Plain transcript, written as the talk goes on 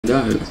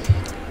God.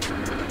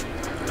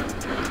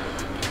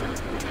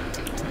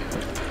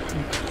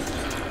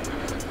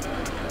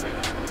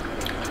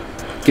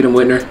 Get him,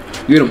 Whitner.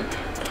 Get him.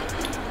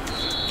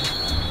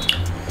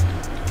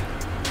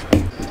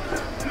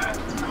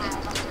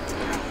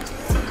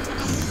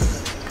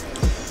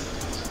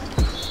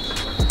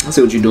 I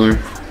see what you're doing.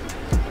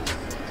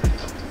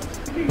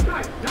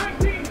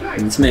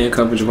 This man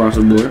coverage across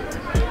the board.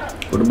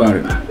 What about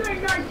it?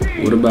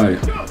 What about it?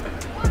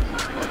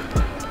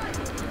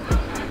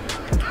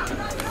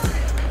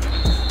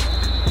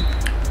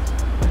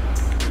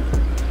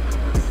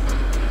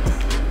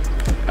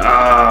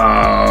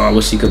 Ah, I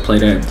wish he could play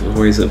that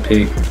before he's a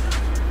pick.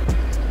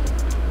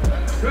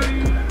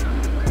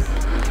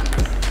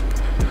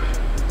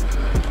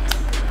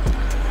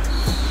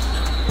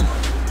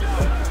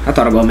 I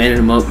thought about manning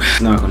him up.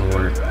 It's not gonna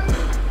work.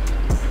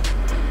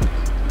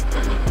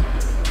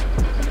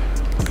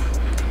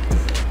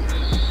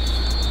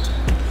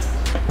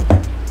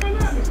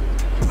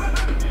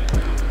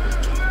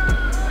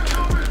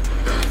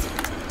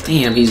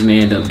 Damn, he's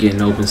manned up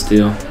getting open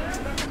still.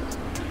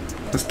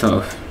 That's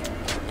tough.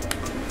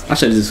 I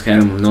should have just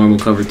had him with normal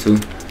cover too.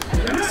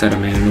 Instead of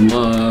manning him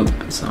up.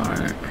 It's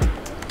alright.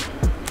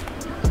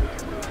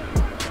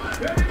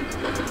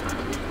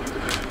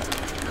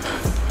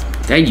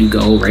 There you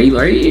go, Ray.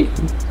 There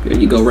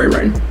you go,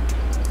 Ray.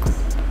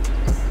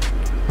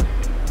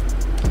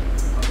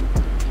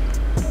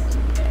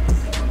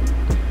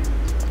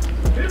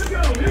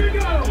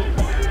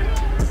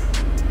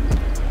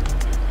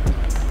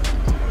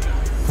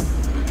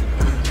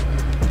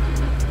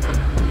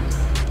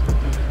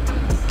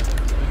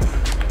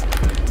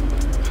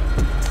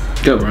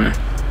 Good run.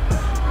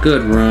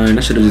 Good run.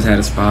 I should have just had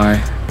a spy.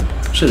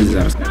 Should have just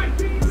had a spy.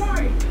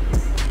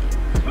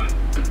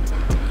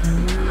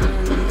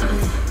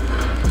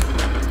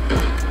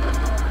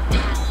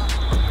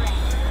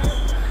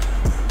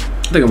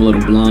 I think I'm a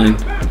little blind.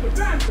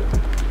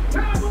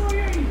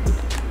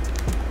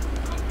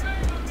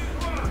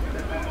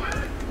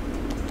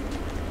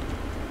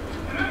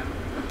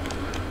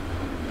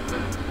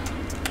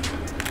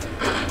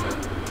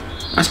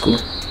 That's cool.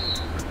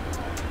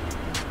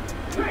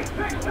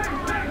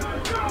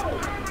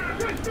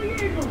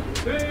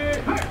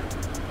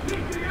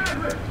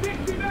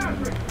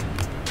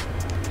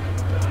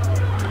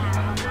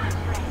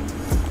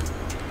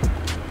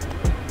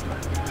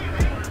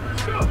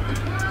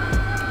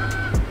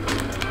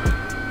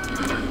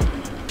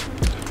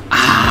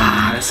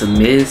 A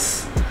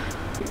miss.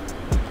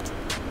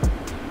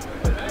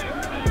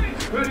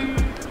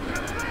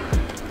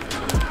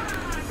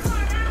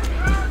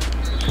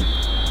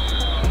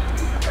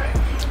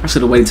 I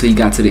should have waited till he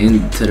got to the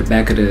end, to the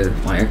back of the.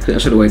 Like, I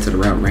should have waited till the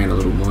route ran a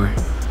little more.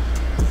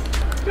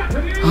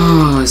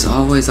 Oh, it's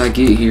always I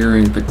get here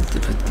and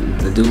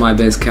to do my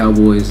best,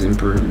 Cowboys and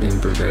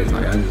pervade.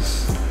 Like I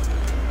just.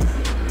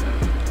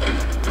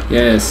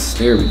 Yes,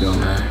 there we go,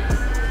 man.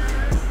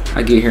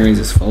 I get here and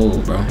just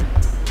fold, bro.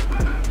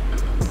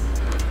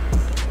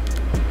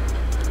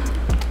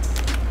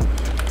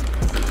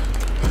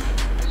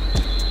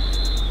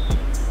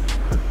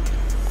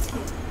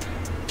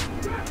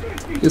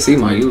 You see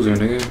my user,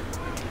 nigga.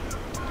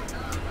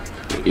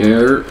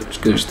 Yeah, it's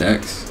good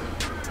stacks.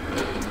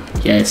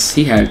 Yes,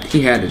 he had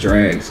the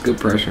drags. Good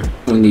pressure.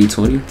 We need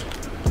 20.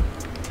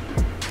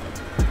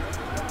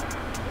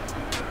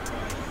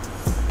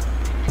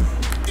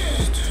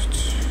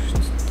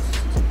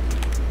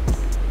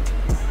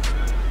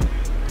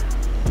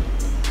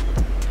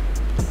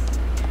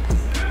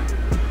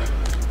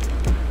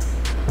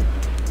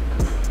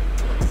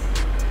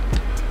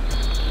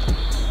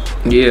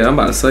 Yeah, I'm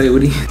about to say,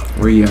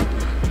 where you at?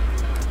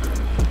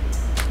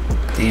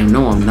 Damn,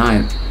 no, I'm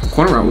not.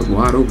 Corner route was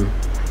wide open.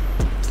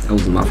 That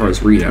was my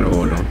first read at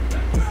all, though.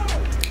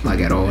 Like,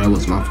 at all. That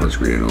was my first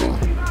read at all.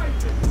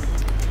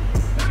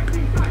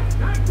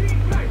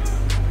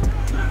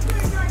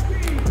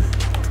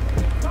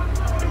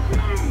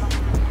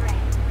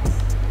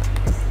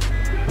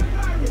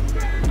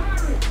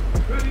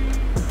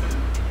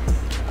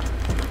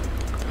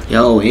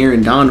 Yo,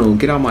 Aaron Donald,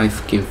 get out my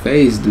fucking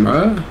face,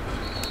 bruh.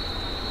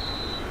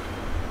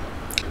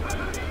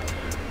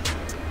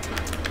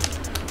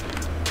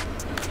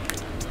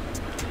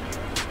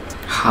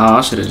 Oh,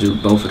 I should have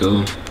juked both of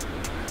those.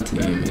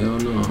 Damn, hell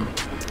no.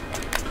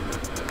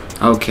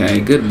 Okay,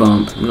 good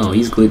bump. No,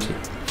 he's glitching.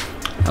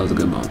 That was a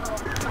good bump.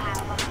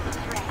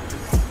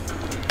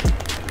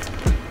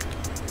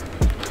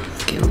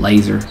 Get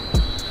laser.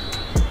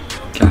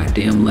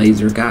 Goddamn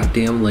laser,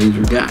 goddamn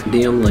laser,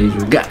 goddamn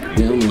laser,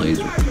 goddamn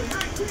laser.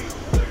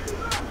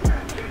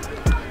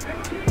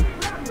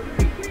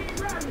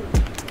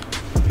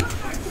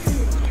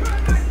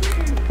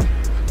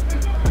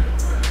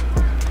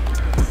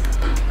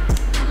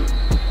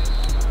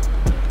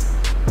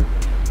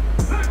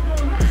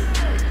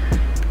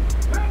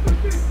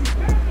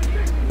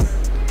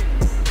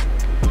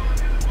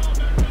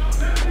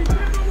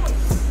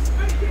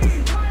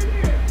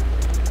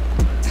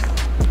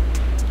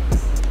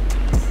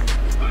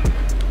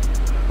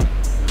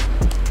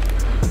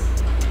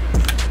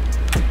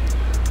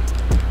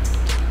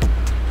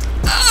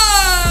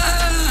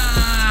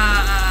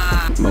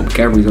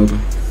 McCaffrey's open.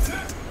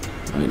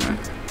 No, you're not.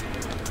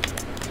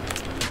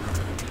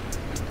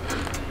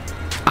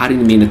 I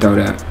didn't mean to throw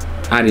that.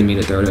 I didn't mean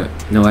to throw that.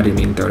 No, I didn't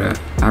mean to throw that.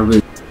 I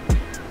really.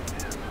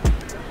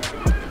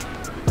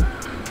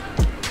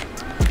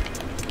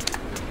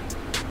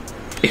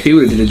 If he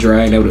would have did a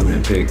drag, that would have been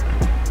a pick.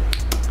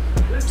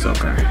 It's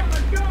okay.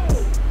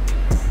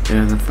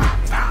 Yeah, that's fine.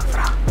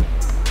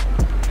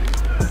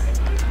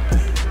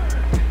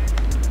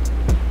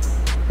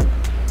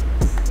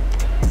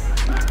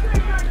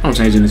 I'm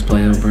changing this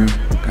play up, bro.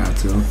 Got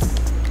to.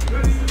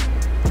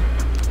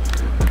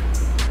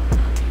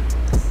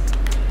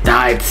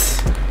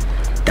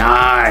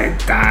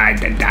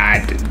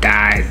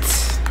 Died.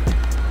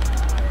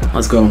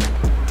 Let's go.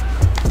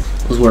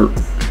 Let's work.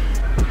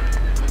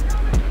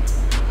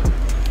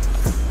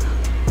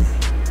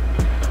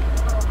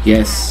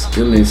 Yes,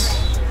 good miss.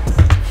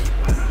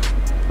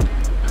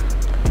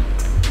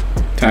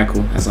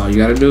 Tackle. That's all you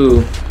gotta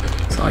do.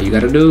 That's all you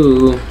gotta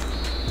do.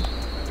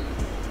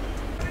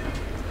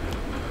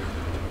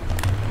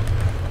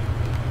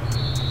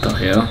 The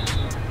hell?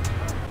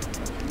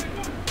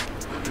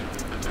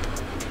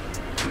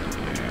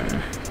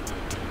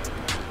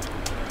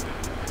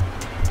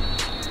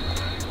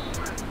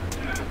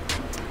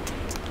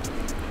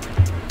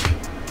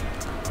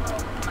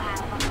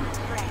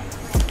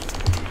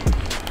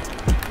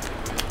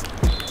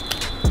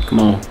 Come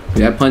on,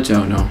 that punch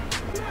out now.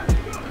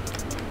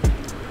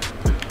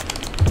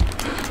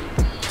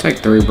 Take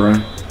 3, bro.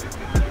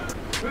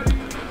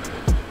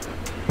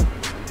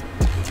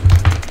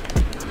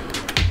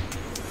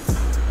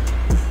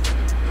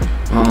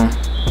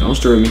 Don't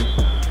stir me.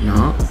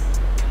 No.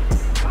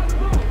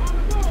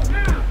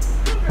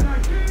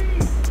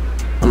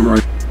 I'm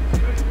right.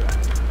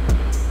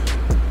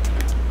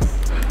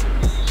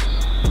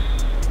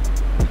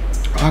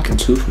 Oh, I can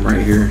shoot from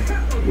right here.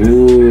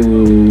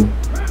 Ooh.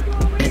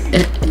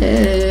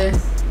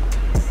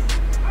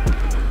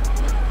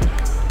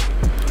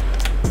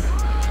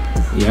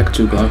 Yeah, I can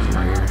shoot block from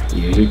right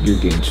here. Yeah, you're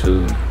getting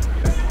chewed.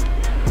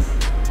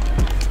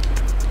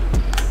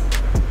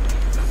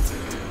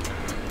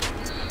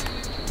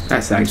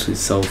 That's actually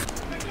so.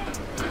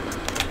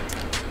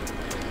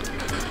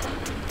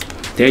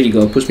 There you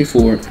go. Push me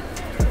forward.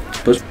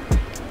 Push.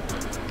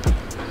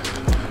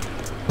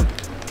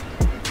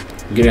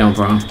 Get down,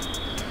 bro.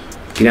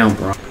 Get down,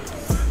 bro.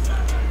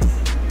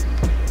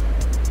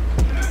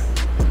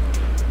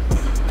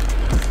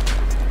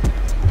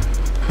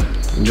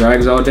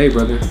 Drags all day,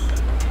 brother.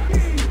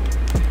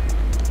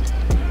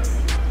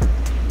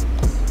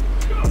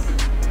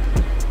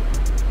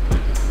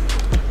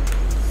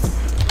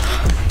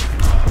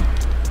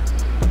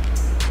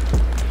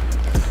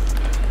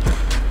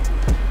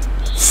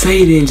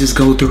 Say it didn't just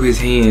go through his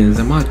hands.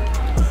 Am I?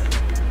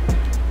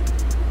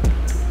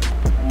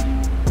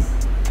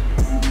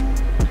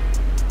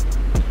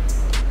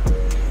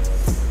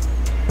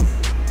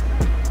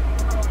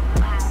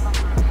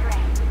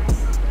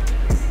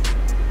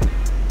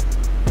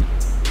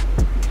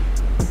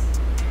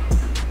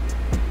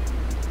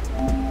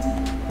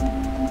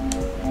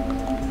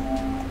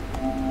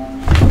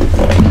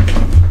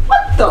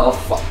 What the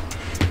fuck?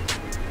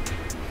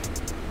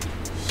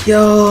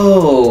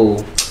 Yo.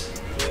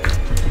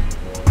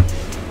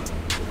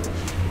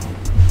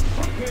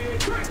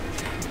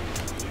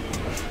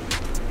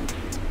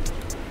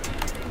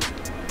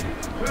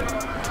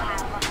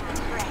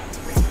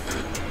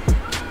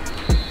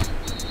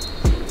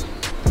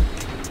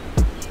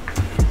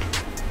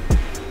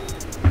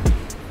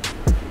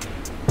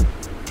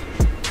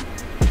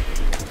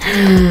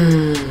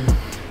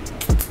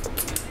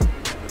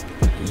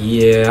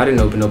 Yeah, I didn't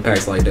open no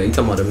packs like that. You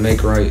talking about the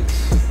make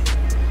rights?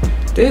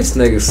 This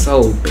nigga's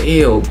so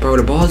bailed, bro.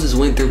 The ball just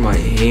went through my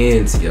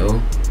hands,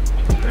 yo.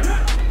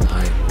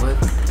 Like, what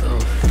the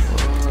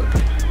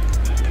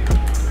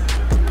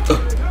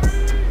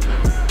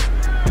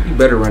fuck? You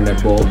better run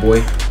that ball,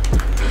 boy.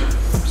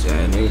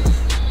 Sad nigga.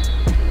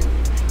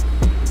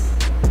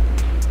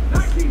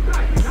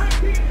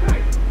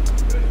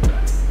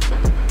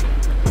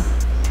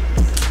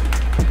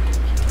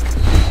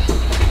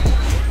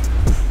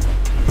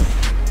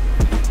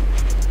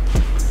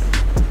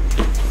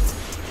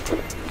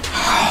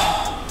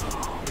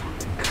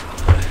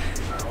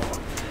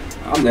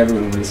 I'm never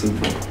gonna win the Super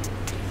Bowl.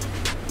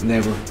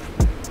 Never.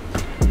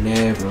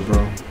 Never,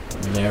 bro.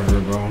 Never,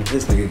 bro.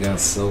 This nigga got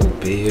so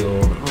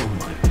built. Oh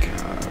my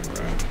god,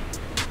 bro.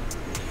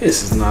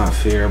 This is not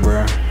fair,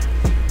 bro.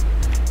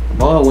 The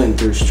ball went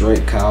through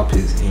straight Kyle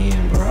Pitts'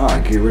 hand, bro.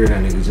 I'll get rid of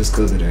that nigga just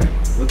because of that.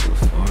 What the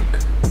fuck?